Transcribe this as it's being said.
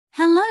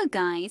Hello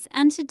guys,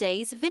 and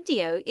today's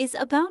video is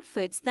about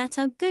foods that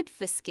are good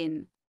for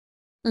skin.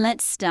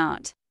 Let's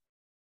start.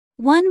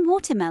 1.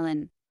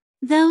 Watermelon.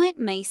 Though it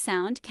may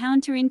sound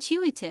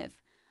counterintuitive,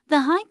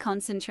 the high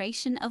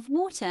concentration of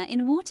water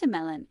in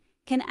watermelon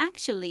can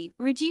actually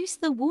reduce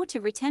the water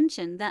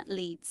retention that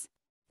leads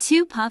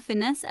to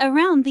puffiness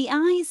around the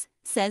eyes,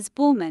 says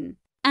Borman.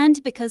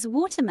 And because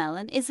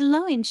watermelon is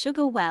low in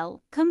sugar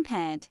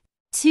compared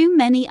to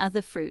many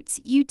other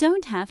fruits, you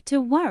don't have to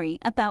worry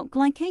about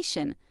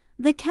glycation,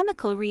 the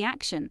chemical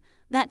reaction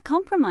that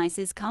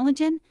compromises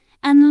collagen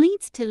and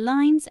leads to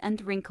lines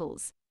and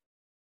wrinkles.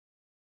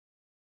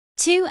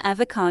 2.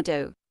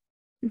 Avocado.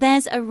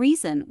 There's a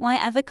reason why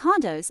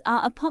avocados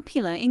are a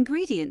popular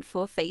ingredient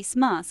for face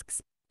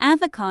masks.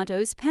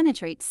 Avocados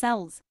penetrate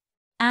cells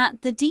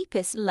at the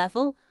deepest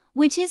level,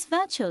 which is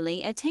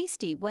virtually a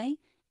tasty way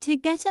to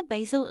get a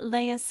basal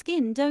layer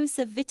skin dose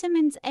of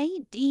vitamins A,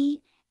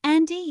 D,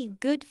 and E,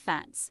 good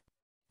fats,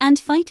 and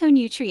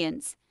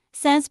phytonutrients,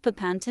 says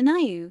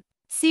Papantanayu.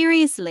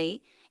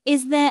 Seriously,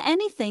 is there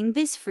anything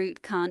this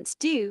fruit can't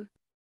do?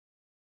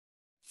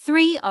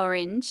 3.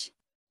 Orange.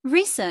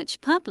 Research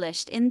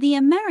published in the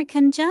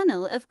American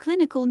Journal of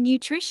Clinical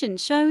Nutrition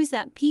shows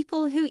that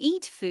people who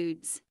eat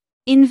foods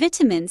in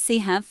vitamin C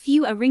have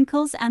fewer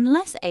wrinkles and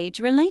less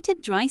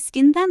age-related dry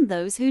skin than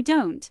those who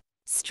don't.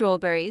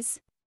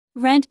 Strawberries,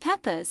 red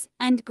peppers,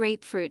 and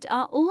grapefruit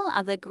are all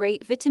other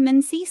great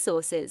vitamin C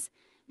sources,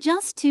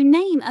 just to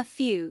name a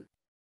few.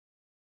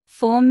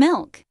 4.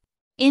 Milk.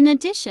 In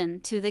addition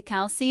to the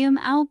calcium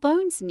our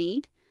bones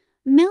need,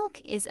 milk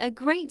is a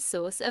great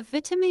source of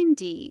vitamin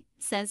D,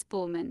 says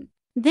Borman.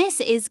 This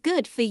is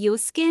good for your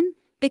skin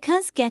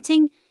because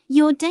getting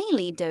your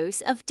daily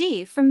dose of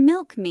D from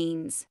milk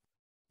means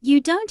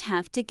you don't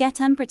have to get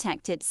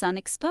unprotected sun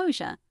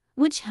exposure,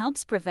 which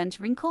helps prevent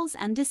wrinkles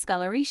and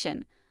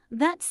discoloration.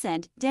 That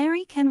said,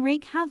 dairy can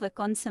wreak havoc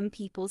on some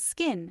people's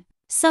skin.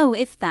 So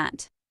if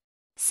that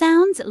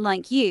sounds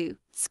like you,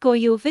 score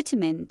your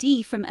vitamin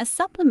D from a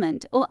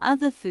supplement or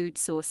other food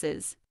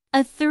sources.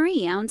 A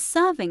 3-ounce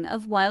serving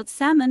of wild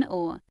salmon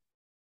or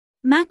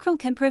mackerel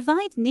can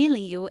provide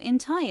nearly your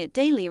entire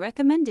daily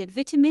recommended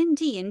vitamin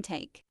D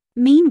intake.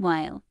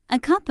 Meanwhile, a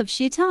cup of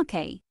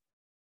shiitake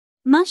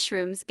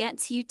mushrooms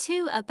gets you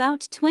to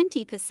about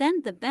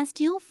 20% the best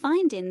you'll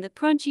find in the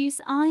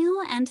produce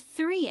aisle, and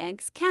 3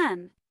 eggs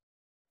can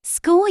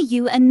score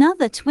you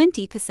another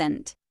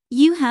 20%.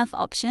 You have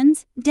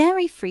options,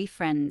 dairy-free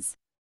friends.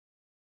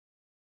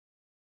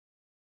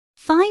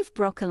 5.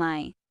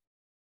 Broccoli.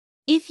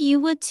 If you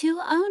were to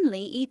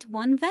only eat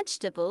one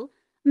vegetable,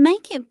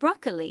 make it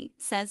broccoli,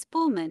 says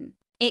Borman.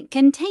 It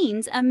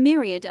contains a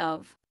myriad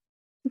of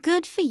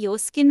good for your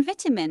skin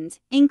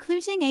vitamins,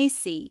 including A,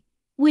 C,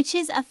 which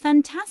is a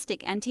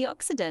fantastic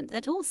antioxidant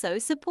that also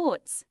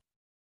supports.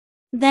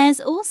 There's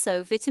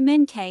also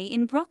vitamin K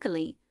in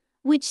broccoli,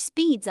 which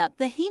speeds up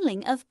the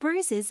healing of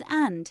bruises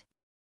and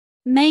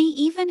may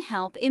even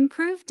help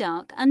improve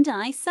dark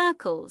under-eye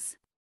circles.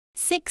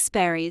 6.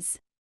 Berries.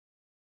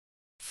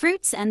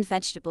 Fruits and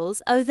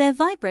vegetables owe their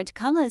vibrant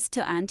colors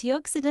to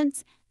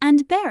antioxidants,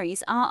 and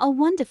berries are a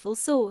wonderful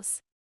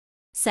source,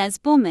 says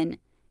Borman.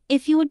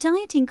 If your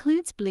diet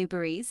includes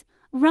blueberries,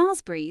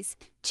 raspberries,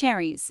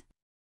 cherries,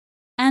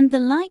 and the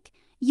like,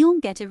 you'll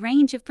get a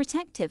range of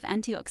protective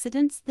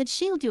antioxidants that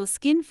shield your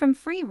skin from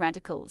free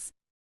radicals.